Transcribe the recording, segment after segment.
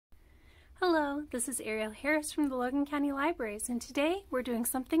Hello, this is Ariel Harris from the Logan County Libraries, and today we're doing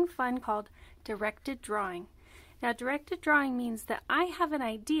something fun called directed drawing. Now, directed drawing means that I have an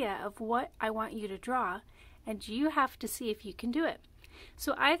idea of what I want you to draw, and you have to see if you can do it.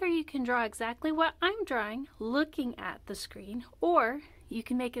 So either you can draw exactly what I'm drawing, looking at the screen, or you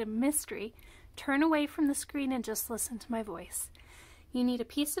can make it a mystery, turn away from the screen and just listen to my voice. You need a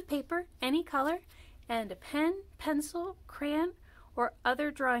piece of paper, any color, and a pen, pencil, crayon, or other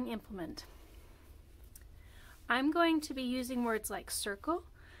drawing implement. I'm going to be using words like circle,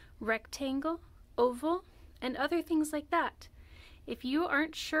 rectangle, oval, and other things like that. If you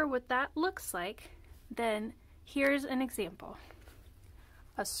aren't sure what that looks like, then here's an example.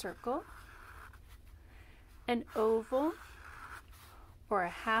 A circle, an oval, or a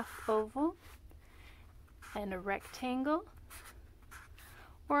half oval, and a rectangle,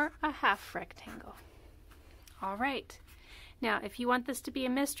 or a half rectangle. All right. Now, if you want this to be a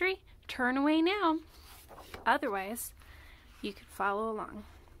mystery, turn away now. Otherwise, you can follow along.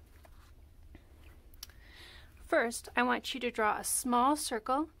 First, I want you to draw a small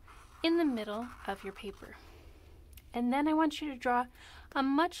circle in the middle of your paper. And then I want you to draw a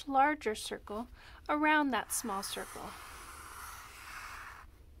much larger circle around that small circle.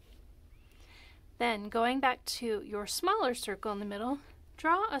 Then, going back to your smaller circle in the middle,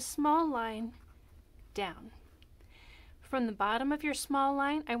 draw a small line down. From the bottom of your small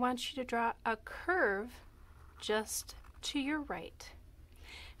line, I want you to draw a curve just to your right.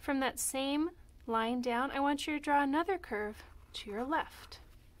 From that same line down, I want you to draw another curve to your left.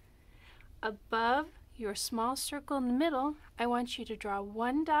 Above your small circle in the middle, I want you to draw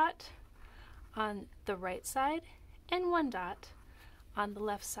one dot on the right side and one dot on the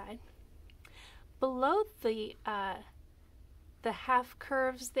left side. Below the half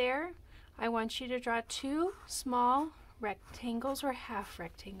curves there, I want you to draw two small rectangles or half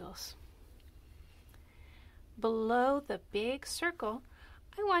rectangles. Below the big circle,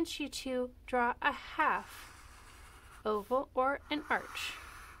 I want you to draw a half oval or an arch.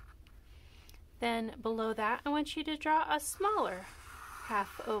 Then below that, I want you to draw a smaller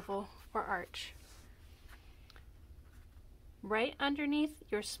half oval or arch. Right underneath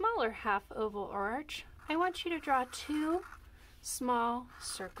your smaller half oval or arch, I want you to draw two small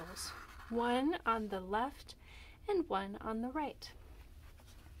circles, one on the left and one on the right.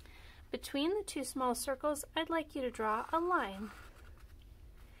 Between the two small circles, I'd like you to draw a line.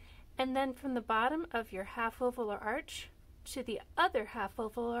 And then from the bottom of your half oval or arch to the other half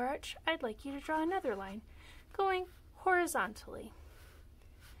oval or arch, I'd like you to draw another line going horizontally.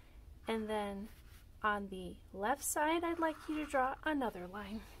 And then on the left side, I'd like you to draw another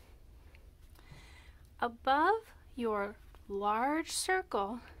line. Above your large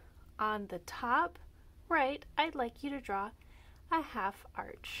circle on the top right, I'd like you to draw a half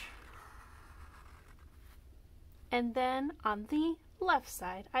arch. And then on the left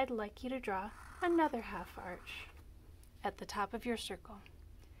side, I'd like you to draw another half arch at the top of your circle.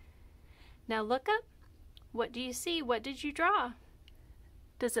 Now look up. What do you see? What did you draw?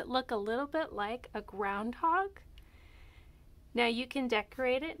 Does it look a little bit like a groundhog? Now you can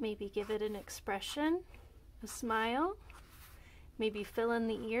decorate it, maybe give it an expression, a smile, maybe fill in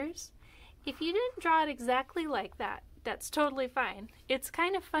the ears. If you didn't draw it exactly like that, that's totally fine. It's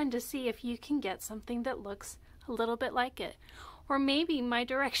kind of fun to see if you can get something that looks a little bit like it. Or maybe my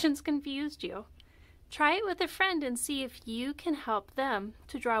directions confused you. Try it with a friend and see if you can help them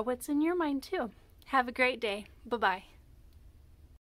to draw what's in your mind too. Have a great day. Bye-bye.